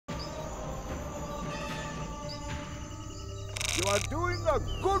You are doing a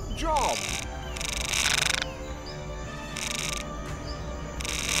good job.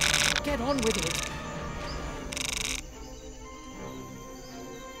 Get on with it.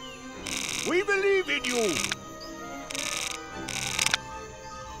 We believe in you.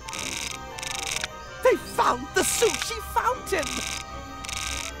 They found the sushi fountain!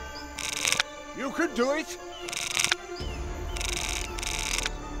 You can do it.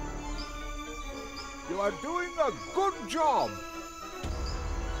 You are doing a good job.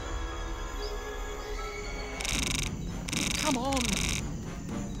 Come on.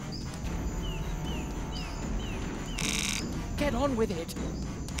 Get on with it.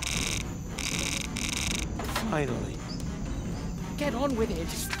 Finally. Get on with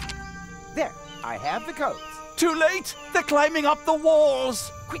it. There, I have the codes. Too late! They're climbing up the walls!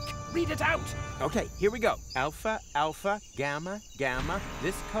 Quick, read it out. Okay, here we go. Alpha, alpha, gamma, gamma.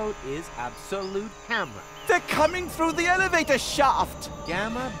 This code is absolute hammer. They're coming through the elevator shaft!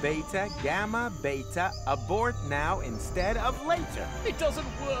 Gamma, beta, abort now instead of later. It doesn't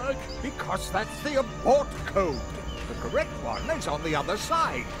work. Because that's the abort code. The correct one is on the other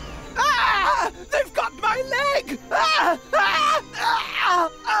side. Ah! They've got my leg! Ah! Ah!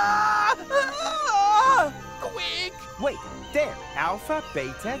 Ah! Ah! Ah! Quick! Wait, there. Alpha,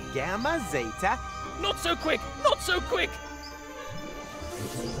 beta, gamma, zeta. Not so quick! Not so quick!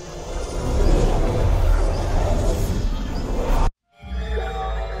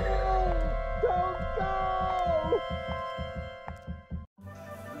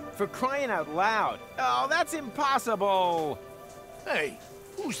 For crying out loud. Oh, that's impossible. Hey,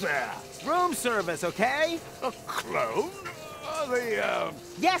 who's there? Room service, okay? A clone?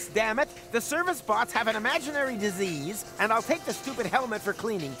 Yes, damn it. The service bots have an imaginary disease, and I'll take the stupid helmet for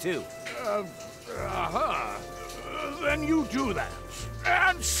cleaning, too. Then you do that.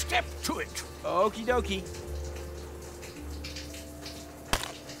 And step to it. Okie dokie.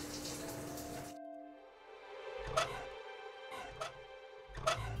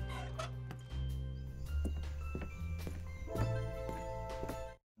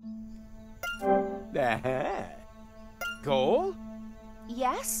 Cole?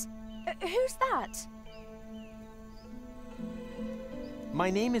 Yes? Who's that? My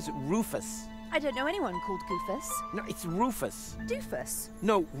name is Rufus. I don't know anyone called Goofus. No, it's Rufus. Doofus.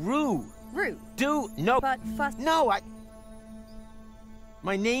 No, Rue. Rue. No. But first... No,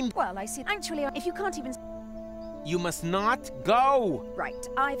 My name... Well, I see. Actually, if you can't even... You must not go. Right,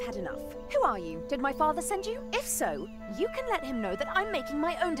 I've had enough. Who are you? Did my father send you? If so, you can let him know that I'm making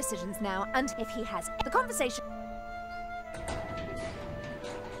my own decisions now, and if he has the conversation...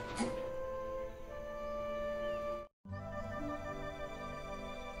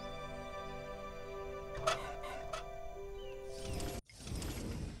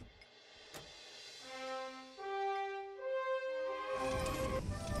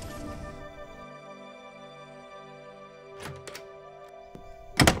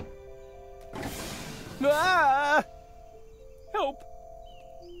 Ah! Help!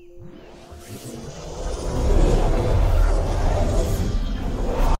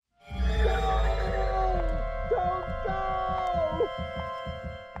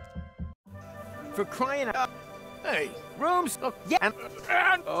 For crying out... Hey, Rooms... Oh, yeah, and...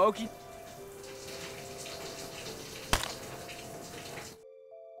 Okay.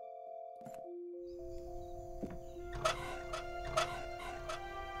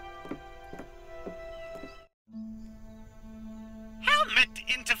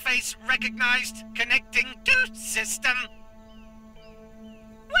 Interface recognized. Connecting to system.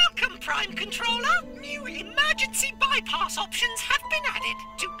 Welcome, Prime Controller. New emergency bypass options have been added.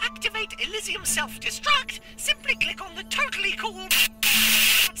 To activate Elysium self-destruct, simply click on the totally cool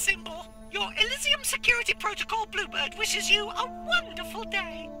symbol. Your Elysium Security Protocol Bluebird wishes you a wonderful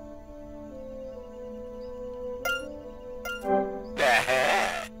day.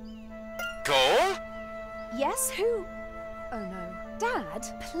 Cole? Yes, who? Oh no. Dad,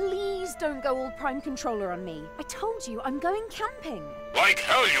 please don't go all Prime Controller on me. I told you I'm going camping. Like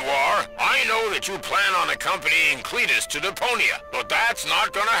hell you are. I know that you plan on accompanying Cletus to Deponia, but that's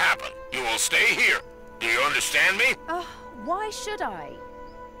not gonna happen. You will stay here. Do you understand me? Why should I?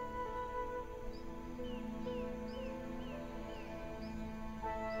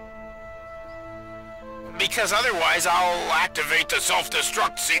 Because otherwise I'll activate the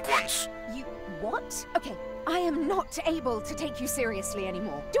self-destruct sequence. You... what? Okay. I am not able to take you seriously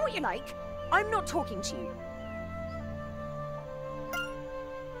anymore. Do what you like. I'm not talking to you.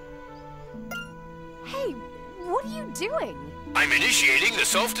 Hey, what are you doing? I'm initiating the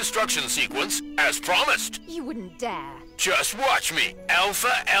self-destruction sequence as promised. You wouldn't dare. Just watch me.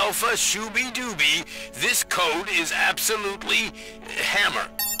 Alpha, Alpha, Shooby Dooby. This code is absolutely hammer.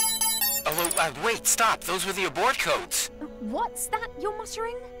 Although, wait, stop. Those were the abort codes. What's that you're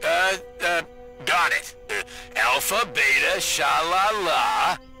muttering? Got it. Alpha, Beta,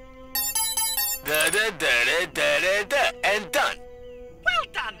 Sha-la-la. Da-da-da-da-da-da-da. And done. Well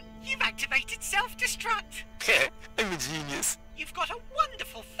done. You've activated self-destruct. I'm a genius. You've got a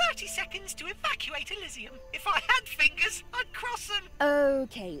wonderful 30 seconds to evacuate Elysium. If I had fingers, I'd cross them.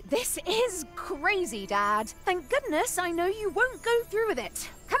 Okay, this is crazy, Dad. Thank goodness I know you won't go through with it.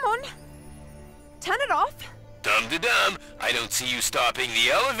 Come on. Turn it off. Dum-de-dum. I don't see you stopping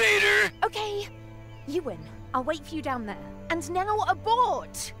the elevator. Okay, you win. I'll wait for you down there. And now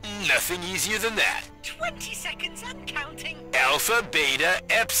abort! Nothing easier than that. 20 seconds and counting. Alpha, Beta,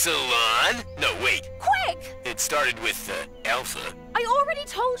 Epsilon. No, wait. Quick! It started with, Alpha. I already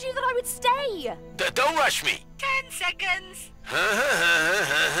told you that I would stay! Don't rush me. 10 seconds.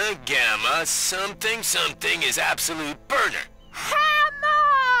 Gamma, something, something is absolute burner.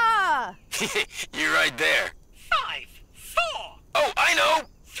 Hammer! You're right there. 5, 4. Oh, I know!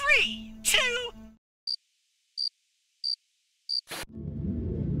 3, 2.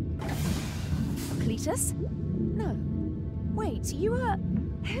 Cletus? No. Wait, you are...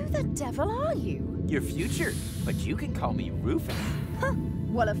 Who the devil are you? Your future, but you can call me Rufus. Huh.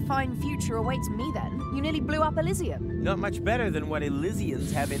 Well, a fine future awaits me then. You nearly blew up Elysium. Not much better than what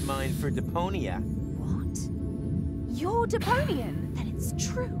Elysians have in mind for Deponia. What? You're Deponian? Then it's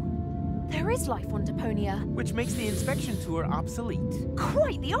true. There is life on Deponia. Which makes the inspection tour obsolete.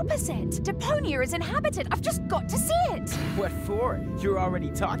 Quite the opposite. Deponia is inhabited. I've just got to see it. What for? You're already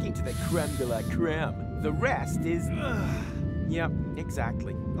talking to the creme de la creme. The rest is... Yep,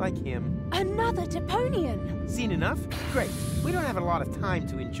 exactly. Like him. Another Deponian. Seen enough? Great. We don't have a lot of time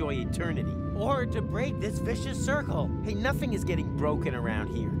to enjoy eternity. Or to break this vicious circle. Hey, nothing is getting broken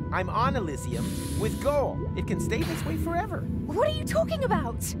around here. I'm on Elysium with goal. It can stay this way forever. What are you talking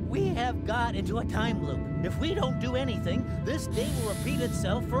about? We have got into a time loop. If we don't do anything, this day will repeat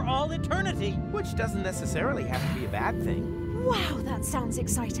itself for all eternity. Which doesn't necessarily have to be a bad thing. Wow, that sounds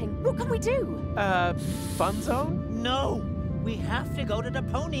exciting. What can we do? Fun zone? No! We have to go to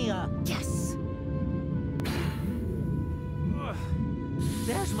Deponia. Yes.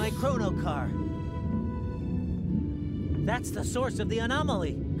 There's my chrono car. That's the source of the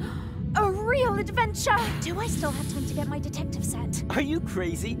anomaly. A real adventure! Do I still have time to get my detective set? Are you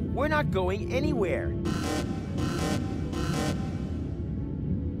crazy? We're not going anywhere.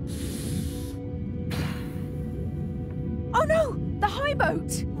 Oh no! The high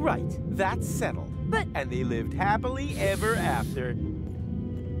boat! Right, that's settled. But... And they lived happily ever after.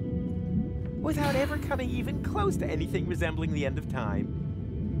 Without ever coming even close to anything resembling the end of time.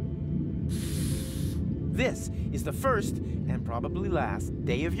 This is the first, and probably last,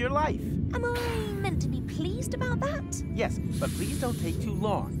 day of your life. Am I meant to be pleased about that? Yes, but please don't take too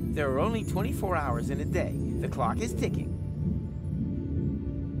long. There are only 24 hours in a day. The clock is ticking.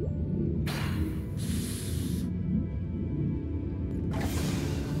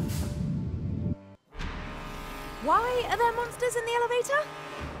 Why are there monsters in the elevator?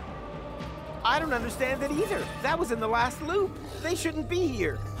 I don't understand it either. That was in the last loop. They shouldn't be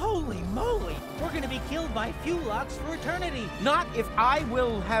here. Holy moly! We're gonna be killed by fuel locks for eternity. Not if I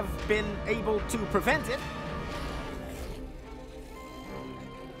will have been able to prevent it.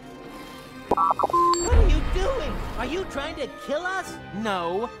 What are you doing? Are you trying to kill us?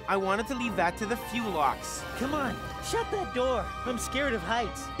 No, I wanted to leave that to the fuelox. Come on, shut that door. I'm scared of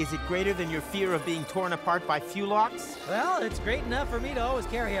heights. Is it greater than your fear of being torn apart by fuelox? Well, it's great enough for me to always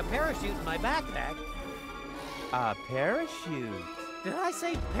carry a parachute in my backpack. A parachute? Did I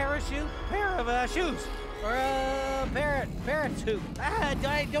say parachute? Pair of shoes. Or a parrot suit.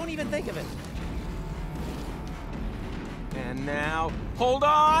 I don't even think of it. And now, hold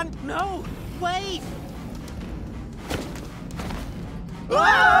on! No, wait!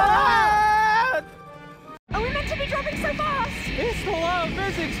 Ah! Are we meant to be dropping so fast? It's the law of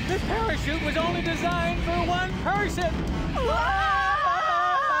physics. This parachute was only designed for one person.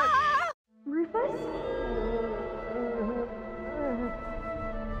 Rufus?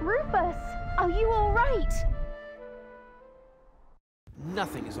 Rufus, are you all right?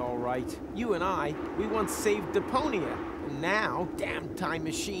 Nothing is all right. You and I, we once saved Deponia. And now, damn time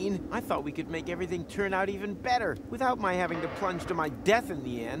machine, I thought we could make everything turn out even better without my having to plunge to my death in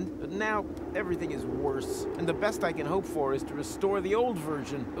the end. But now, everything is worse. And the best I can hope for is to restore the old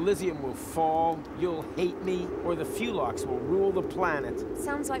version. Elysium will fall, you'll hate me, or the fuelox will rule the planet.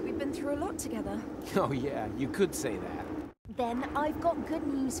 Sounds like we've been through a lot together. Oh yeah, you could say that. Then I've got good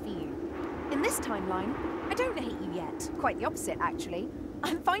news for you. In this timeline, I don't hate you yet. Quite the opposite, actually.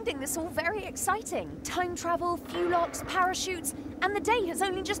 I'm finding this all very exciting. Time travel, fuel locks, parachutes, and the day has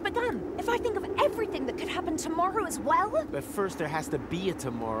only just begun. If I think of everything that could happen tomorrow as well... But first there has to be a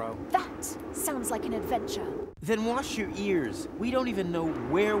tomorrow. That sounds like an adventure. Then wash your ears. We don't even know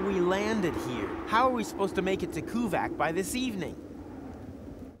where we landed here. How are we supposed to make it to Kuvak by this evening?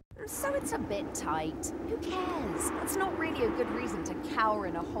 So it's a bit tight. Who cares? That's not really a good reason to cower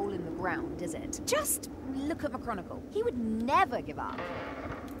in a hole in the ground, is it? Just look at McChronicle. He would never give up.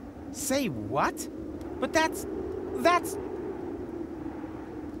 Say what? But that's...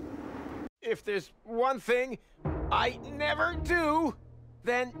 If there's one thing I never do,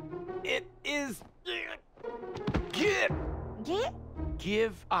 then it is...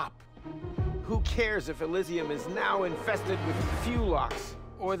 Give up. Who cares if Elysium is now infested with fuel locks?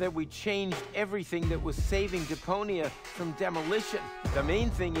 Or that we changed everything that was saving Deponia from demolition. The main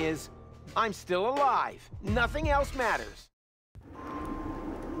thing is, I'm still alive. Nothing else matters.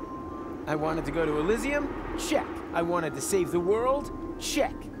 I wanted to go to Elysium? Check. I wanted to save the world?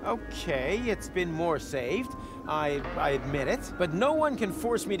 Check. Okay, it's been more saved. I admit it. But no one can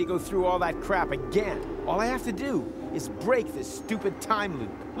force me to go through all that crap again. All I have to do is break this stupid time loop.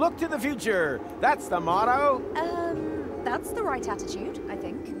 Look to the future. That's the motto. That's the right attitude, I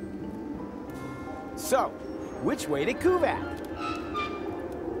think. So, which way to Kuvak?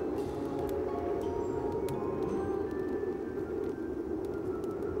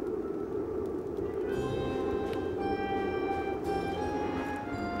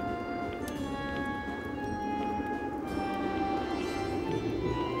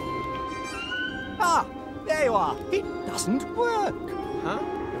 Ah, there you are. It doesn't work. Huh?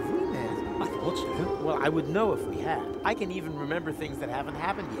 Have we met? I thought so. Well, I would know if we had. I can even remember things that haven't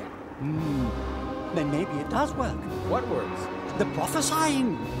happened yet. Then maybe it does work. What words? The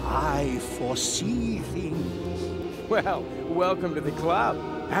prophesying. I foresee things. Well, welcome to the club.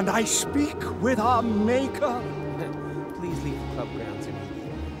 And I speak with our maker. Please leave the club grounds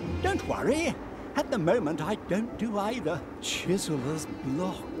immediately. Don't worry. At the moment, I don't do either. Chiseler's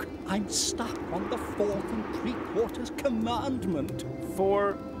block. I'm stuck on the 4 3/4 commandment.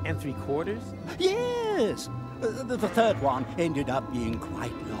 4 3/4? Yes. The third one ended up being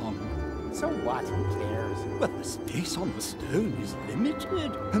quite long. So what? Who cares? Well, the space on the stone is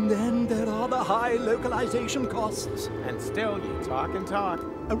limited. And then there are the high localization costs. And still, you talk and talk.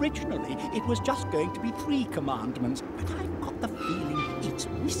 Originally, it was just going to be 3 commandments, but I've got the feeling it's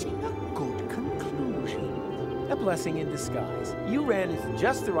missing a good conclusion. A blessing in disguise. You ran into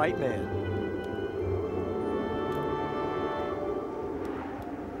just the right man.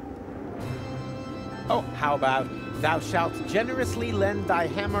 Oh, how about, thou shalt generously lend thy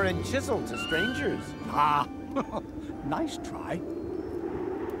hammer and chisel to strangers? Ah, nice try.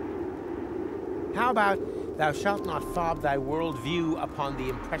 How about, thou shalt not fob thy world view upon the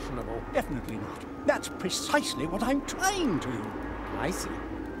impressionable? Definitely not. That's precisely what I'm trying to. I see.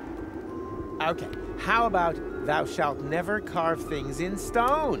 Okay, how about, thou shalt never carve things in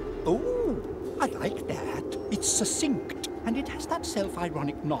stone? Oh, I like that. It's succinct, and it has that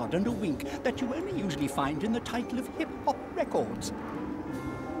self-ironic nod and a wink that you only usually find in the title of hip-hop records.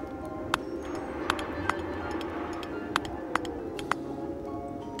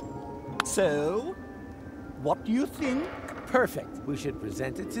 So, what do you think? Perfect. We should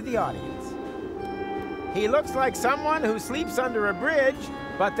present it to the audience. He looks like someone who sleeps under a bridge,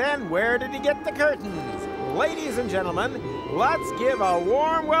 but then where did he get the curtains? Ladies and gentlemen, let's give a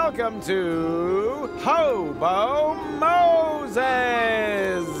warm welcome to Hobo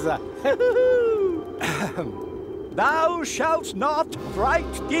Moses! Thou shalt not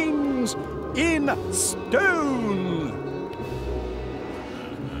write things in stone!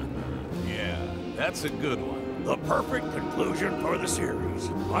 Yeah, that's a good one. The perfect conclusion for the series.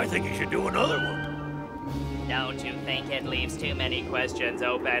 I think you should do another one. Don't you think it leaves too many questions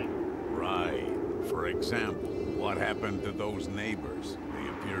open? Right. For example, what happened to those neighbors? They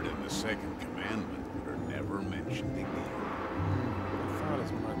appeared in the second commandment, but are never mentioned again. I thought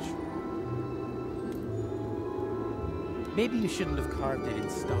as much. Maybe you shouldn't have carved it in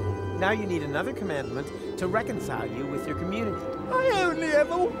stone. Now you need another commandment to reconcile you with your community. I only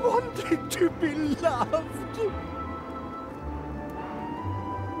ever wanted to be loved.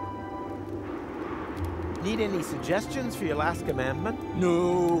 Need any suggestions for your last commandment?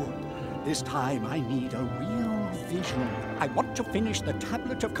 No. This time I need a real vision. I want to finish the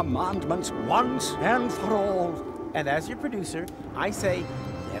Tablet of Commandments once and for all. And as your producer, I say,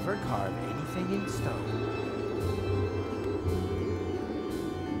 never carve anything in stone.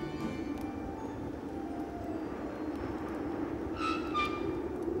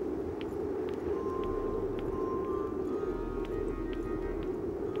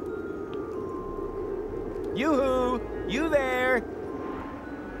 Yoo-hoo! You there?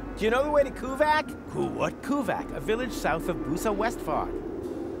 Do you know the way to Kuvak? What? Kuvak, a village south of Busa Westfog.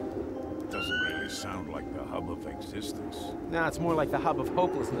 Doesn't really sound like the hub of existence. No, it's more like the hub of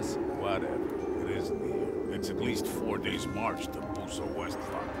hopelessness. Whatever. It isn't here. It's at least 4 days' march to Busa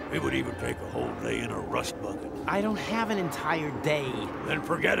Westfog. It would even take a whole day in a rust bucket. I don't have an entire day. Then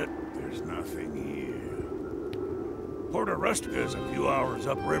forget it. There's nothing here. Porta Rustica is a few hours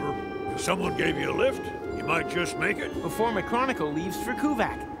upriver. If someone gave you a lift, you might just make it. Before McChronicle leaves for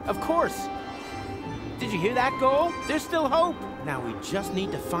Kuvak. Of course. Did you hear that, Goal? There's still hope. Now we just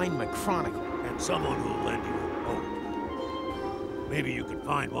need to find McChronicle. And someone who'll lend you a boat. Maybe you could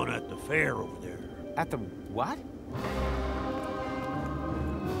find one at the fair over there. At the what?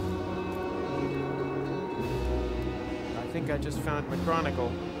 I think I just found McChronicle.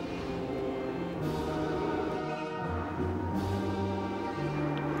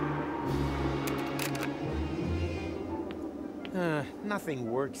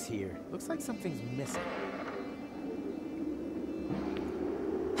 Nothing works here. Looks like something's missing.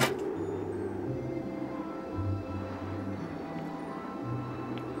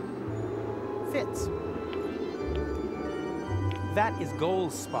 Fits. That is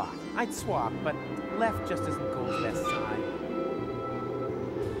Goal's spot. I'd swap, but left just isn't Goal's best side.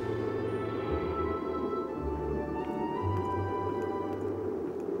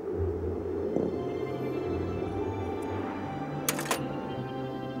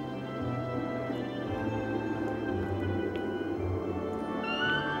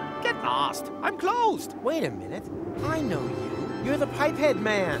 Lost. I'm closed. Wait a minute. I know you. You're the Pipehead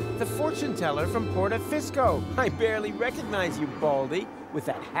Man, the fortune teller from Porta Fisco. I barely recognize you, Baldy, with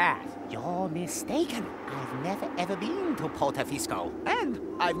that hat. You're mistaken. I've never ever been to Porta Fisco. And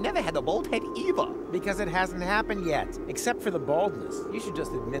I've never had a bald head either. Because it hasn't happened yet, except for the baldness. You should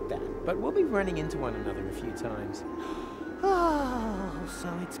just admit that. But we'll be running into one another a few times. Oh,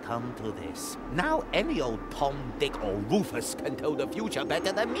 so it's come to this. Now any old Tom, Dick, or Rufus can tell the future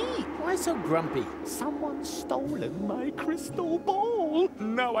better than me. Why so grumpy? Someone's stolen my crystal ball.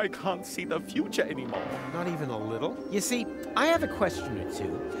 Now I can't see the future anymore. Not even a little? You see, I have a question or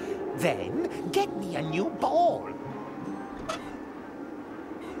two. Then get me a new ball.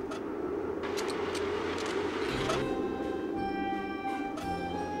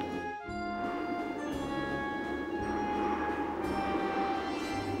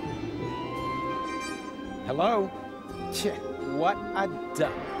 Hello? Tch, what a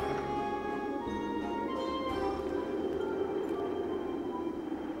dump.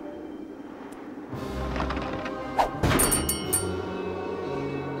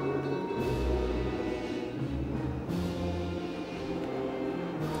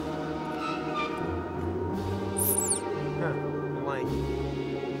 Blank.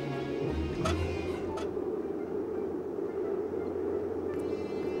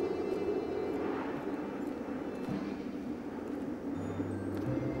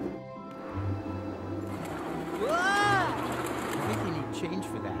 Change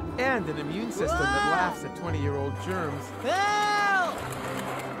for that. And an immune system that laughs at 20-year-old germs. Help!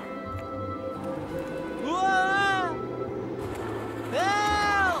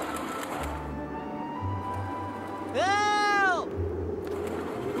 Help! Help!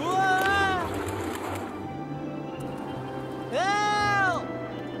 Help!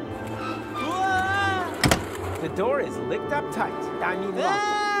 The door is licked up tight. I mean locked.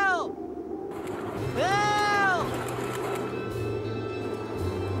 Help! Help!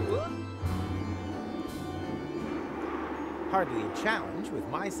 Hardly a challenge with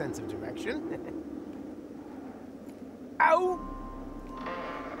my sense of direction. Ow!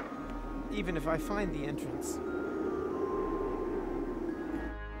 Even if I find the entrance.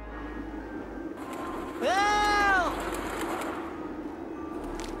 Help!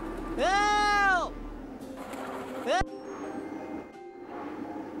 Help! Help!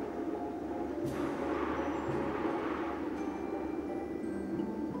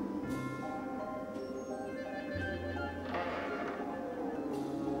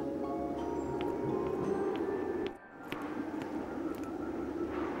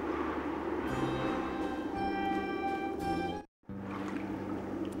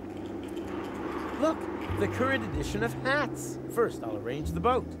 Look, the current edition of hats. First, I'll arrange the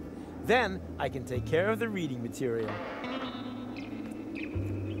boat. Then, I can take care of the reading material.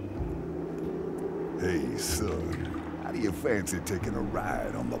 Hey, son. How do you fancy taking a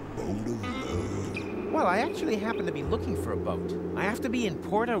ride on the boat of love? Well, I actually happen to be looking for a boat. I have to be in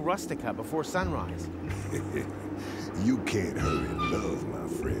Porta Rustica before sunrise. You can't hurry love, my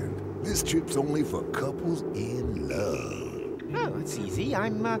friend. This trip's only for couples in love. Oh, that's easy.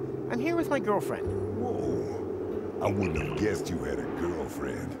 I'm here with my girlfriend. Whoa. I wouldn't have guessed you had a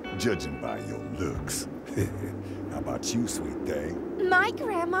girlfriend, judging by your looks. How about you, sweet thing? My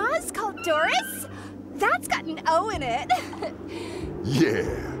grandma's called Doris? That's got an O in it.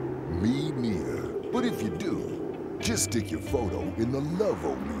 Yeah, me neither. But if you do, just stick your photo in the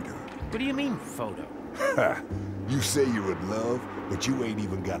love-o-meter. What do you mean, photo? Ha! You say you're in love, but you ain't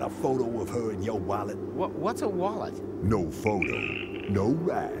even got a photo of her in your wallet? What's a wallet? No photo, no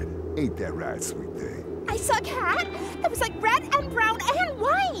ride. Ain't that right, sweet thing? I saw a cat that was like red and brown and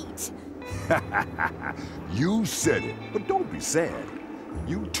white. You said it, but don't be sad.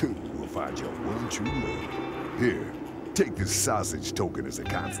 You too will find your one true love. Here, take this sausage token as a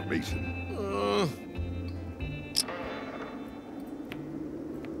confirmation.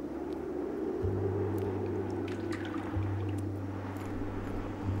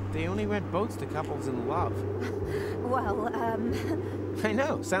 They only rent boats to couples in love. Well, I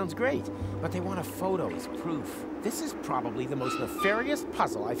know, sounds great. But they want a photo as proof. This is probably the most nefarious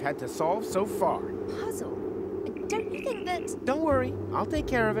puzzle I've had to solve so far. Puzzle? Don't you think that... Don't worry, I'll take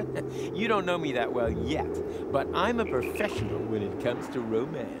care of it. You don't know me that well yet, but I'm a professional when it comes to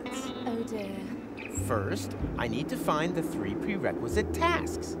romance. Oh dear. First, I need to find the 3 prerequisite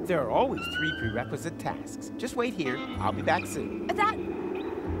tasks. There are always 3 prerequisite tasks. Just wait here, I'll be back soon. That...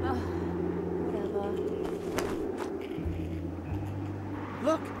 whatever.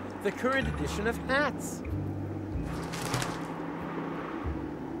 Look, the current edition of hats.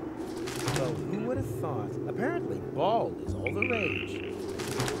 Well, who would have thought? Apparently, bald is all the rage.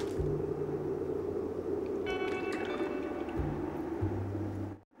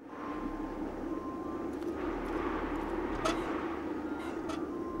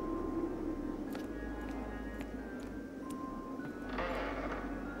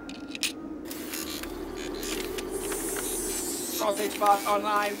 Sausage bot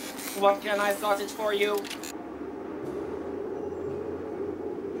online. What can I sausage for you?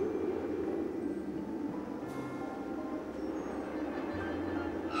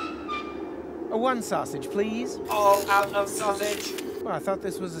 A 1 sausage, please. All out of sausage. Well, I thought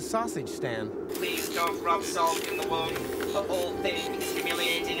this was a sausage stand. Please don't rub salt in the wound. The whole thing is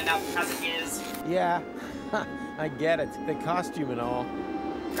humiliating enough as it is. Yeah, I get it. The costume and all.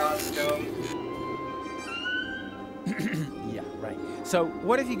 Costume. Yeah, right. So,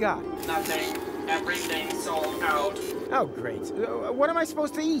 what have you got? Nothing. Everything sold out. Oh, great. What am I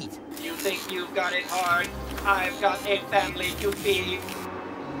supposed to eat? You think you've got it hard? I've got a family to feed.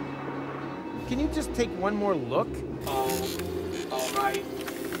 Can you just take one more look? Oh, all right.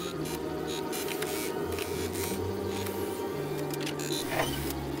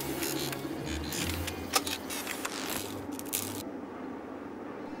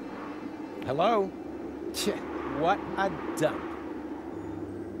 Hello? What a dump.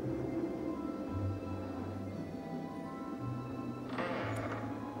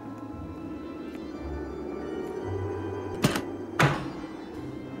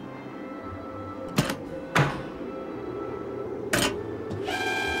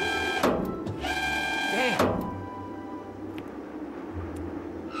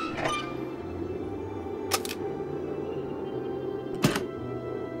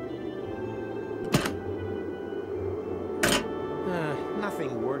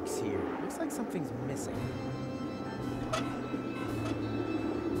 Nothing works here. Looks like something's missing.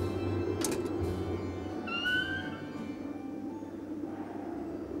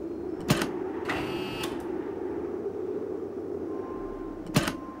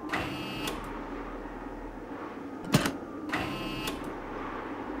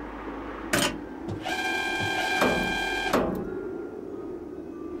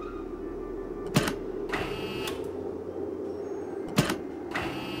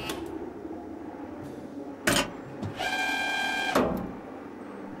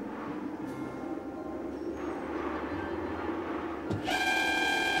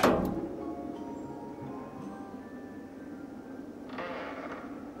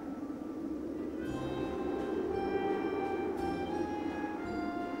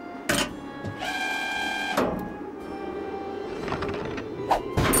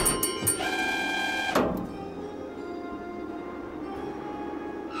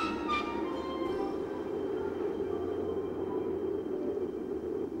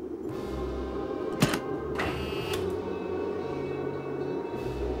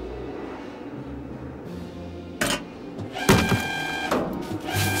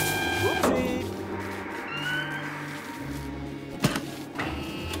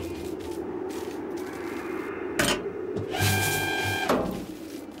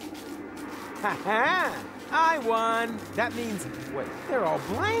 Ha-ha! I won. That means, wait, they're all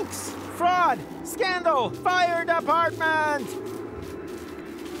blanks. Fraud, scandal, fire department.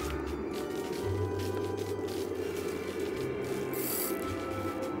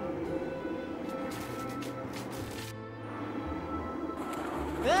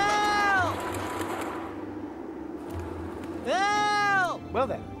 Help! Help! Well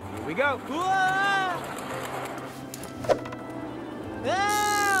then, here we go. Whoa!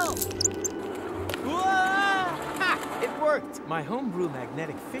 Help! Whoa! Ha! It worked! My homebrew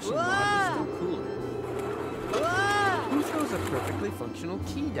magnetic fishing rod is still cooler. Whoa! Who throws a perfectly functional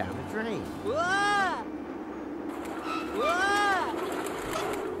key down a drain? Whoa! Whoa!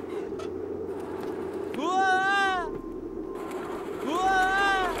 Whoa! Whoa!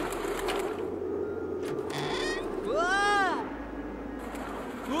 Whoa!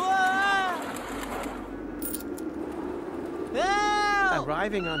 Whoa! Help!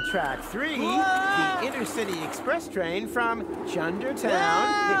 Arriving on track 3, Whoa! the intercity express train from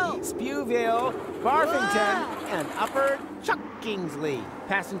Chundertown, Spewville, Barfington, and Upper Chuck Kingsley.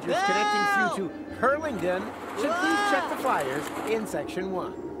 Passengers connecting through to Hurlingdon should please check the flyers in section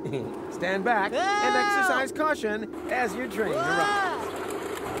 1. Stand back and exercise caution as your train arrives.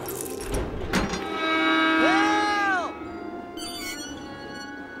 Help!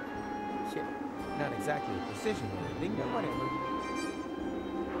 Shit, not exactly a precision landing, but whatever.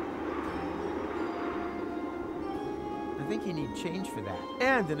 I think you need change for that.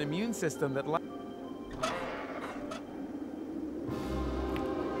 And an immune system that...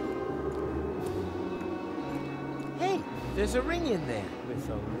 Hey, there's a ring in there. With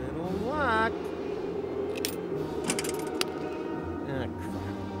a little luck... Ah,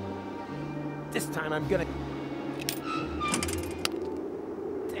 crap. This time I'm gonna...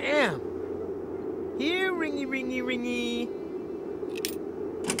 Damn! Here, ringy, ringy, ringy.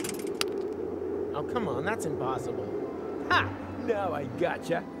 Oh, come on, that's impossible. Ha! Now I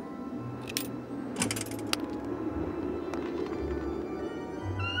gotcha.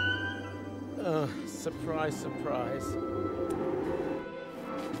 Surprise, surprise.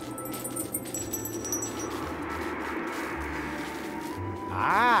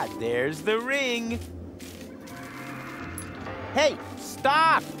 Ah, there's the ring. Hey,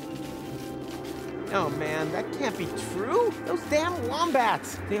 stop! Oh man, that can't be true. Those damn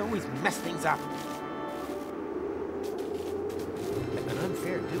wombats, they always mess things up. An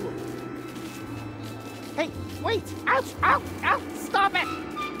unfair duel. Hey, wait! Ouch! Ouch! Ouch! Stop it!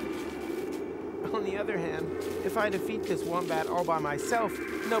 On the other hand, if I defeat this wombat all by myself,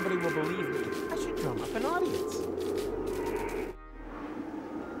 nobody will believe me. I should drum up an audience.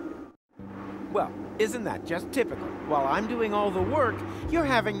 Well, isn't that just typical? While I'm doing all the work, you're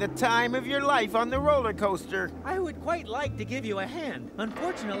having the time of your life on the roller coaster. I would quite like to give you a hand.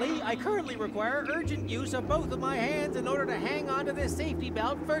 Unfortunately, I currently require urgent use of both of my hands in order to hang onto this safety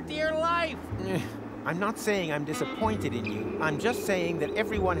belt for dear life. I'm not saying I'm disappointed in you. I'm just saying that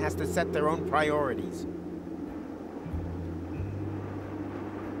everyone has to set their own priorities.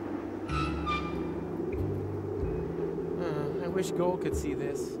 I wish Gold could see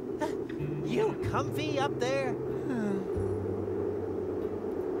this. You comfy up there?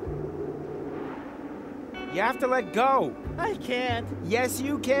 You have to let go. I can't. Yes,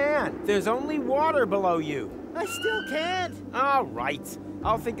 you can. There's only water below you. I still can't. All right.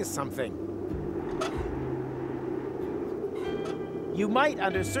 I'll think of something. You might,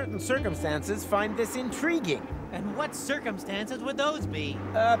 under certain circumstances, find this intriguing. And what circumstances would those be?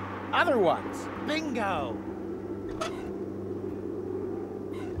 Other ones. Bingo.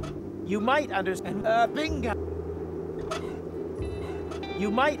 You might understand. Bingo.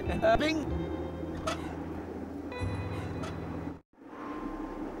 You might. Bingo.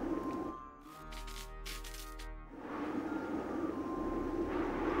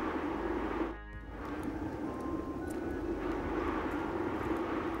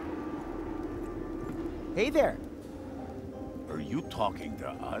 Hey there. Are you talking to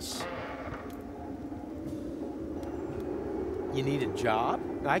us? You need a job?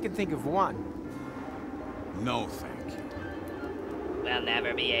 I can think of one. No, thank you. We'll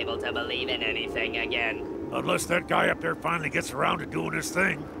never be able to believe in anything again. Unless that guy up there finally gets around to doing his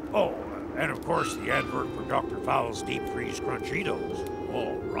thing. Oh, and of course the advert for Dr. Fowl's Deep Freeze Crunchitos.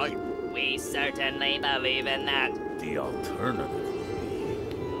 All right. We certainly believe in that. The alternative would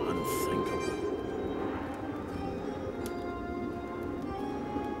be unthinkable.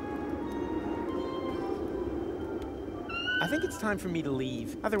 I think it's time for me to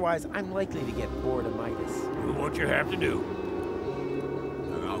leave. Otherwise, I'm likely to get bored of Midas. Do what you have to do.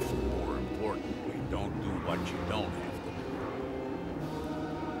 And also, more importantly, don't do what you don't have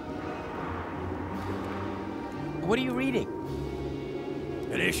What are you reading?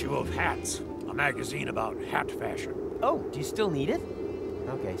 An issue of Hats, a magazine about hat fashion. Oh, do you still need it?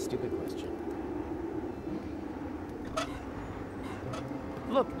 Okay, stupid question.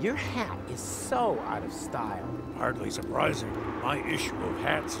 Look, your hat is so out of style. Hardly surprising. My issue of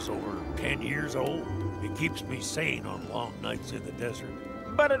Hats is over 10 years old. It keeps me sane on long nights in the desert.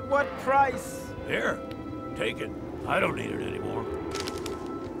 But at what price? Here, take it. I don't need it anymore.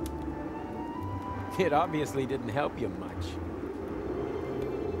 It obviously didn't help you much.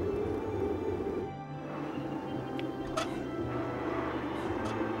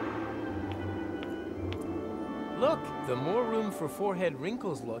 Look, the more room for forehead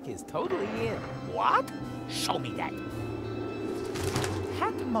wrinkles look is totally in. What? Show me that.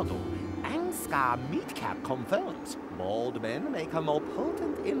 Hat model. Angskar Meatcap confirms. Bald men make a more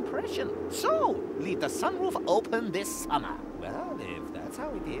potent impression. So, leave the sunroof open this summer. Well, if that's how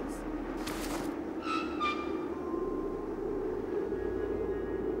it is.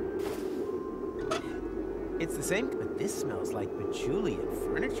 It's the same, but this smells like patchouli and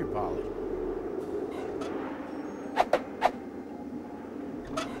furniture polish.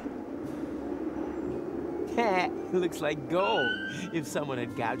 Looks like gold if someone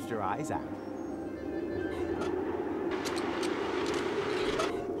had gouged her eyes out.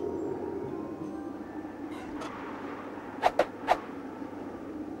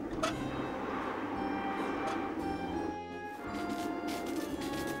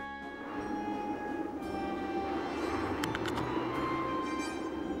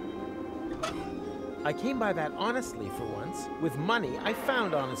 I came by that honestly for once. With money I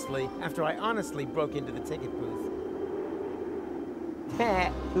found honestly after I honestly broke into the ticket booth.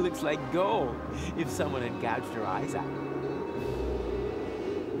 Looks like gold if someone had gouged her eyes out.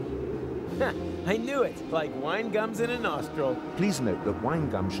 I knew it, like wine gums in a nostril. Please note that wine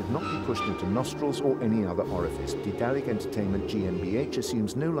gum should not be pushed into nostrils or any other orifice. Daedalic Entertainment GmbH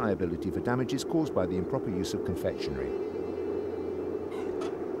assumes no liability for damages caused by the improper use of confectionery.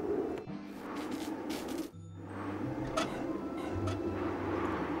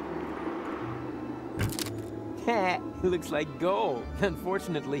 Looks like gold.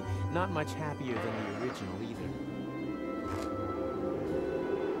 Unfortunately, not much happier than the original either.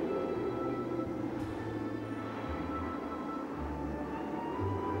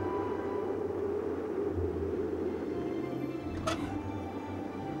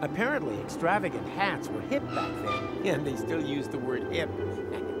 Apparently, extravagant hats were hip back then, and they still use the word hip.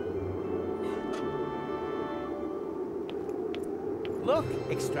 Look,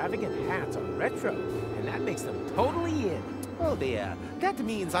 extravagant hats are retro, and that makes them totally in. Oh dear, that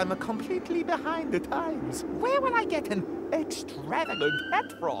means I'm completely behind the times. Where will I get an extravagant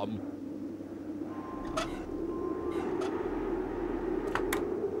hat from?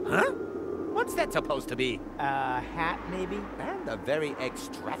 Huh? What's that supposed to be? A hat, maybe? And a very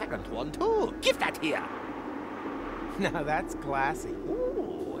extravagant one, too. Give that here. Now that's classy.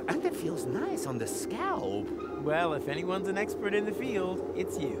 Ooh, and it feels nice on the scalp. Well, if anyone's an expert in the field,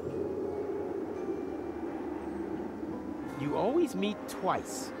 it's you. You always meet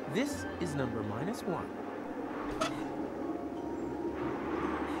twice. This is number -1.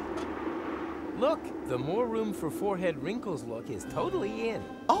 Look, the more room for forehead wrinkles look is totally in.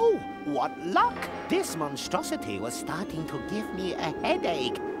 Oh, what luck! This monstrosity was starting to give me a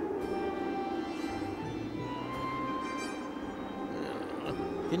headache.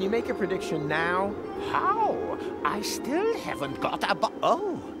 Can you make a prediction now? How? I still haven't got a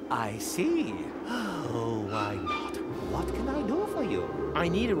Oh, I see. Oh, why not? What can I do for you? I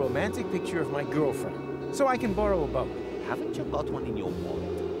need a romantic picture of my girlfriend, so I can borrow a boat. Haven't you got one in your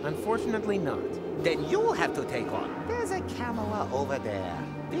wallet? Unfortunately not. Then you'll have to take one. There's a camera over there.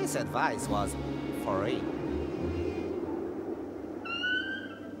 This advice was free.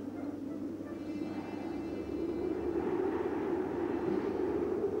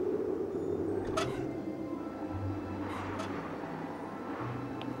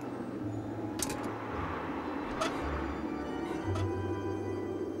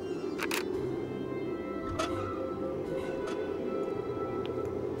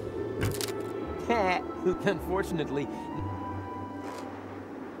 Unfortunately...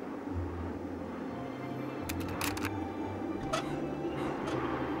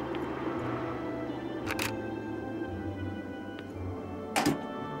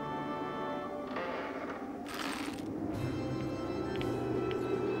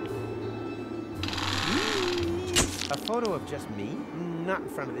 A photo of just me? Not in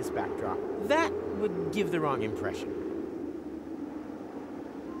front of this backdrop. That would give the wrong impression.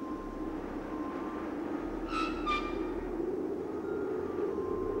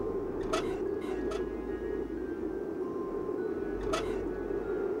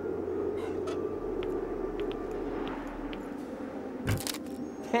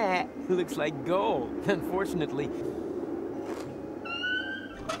 Looks like gold. Unfortunately...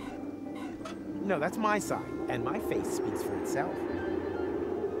 No, that's my side, and my face speaks for itself.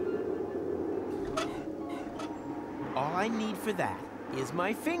 All I need for that is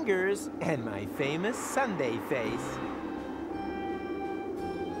my fingers and my famous Sunday face.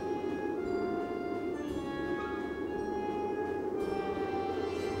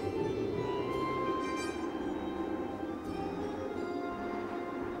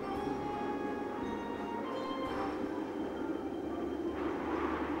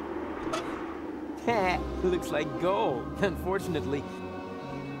 Looks like gold. Unfortunately...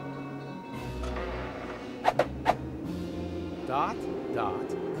 Dot, dot,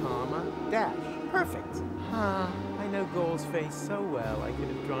 comma, dash. Perfect. I know Goal's face so well, I could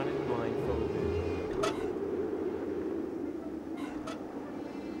have drawn it blindfolded.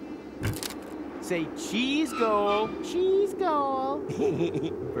 Say cheese, Goal. Cheese, Goal.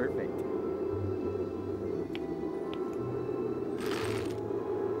 Perfect.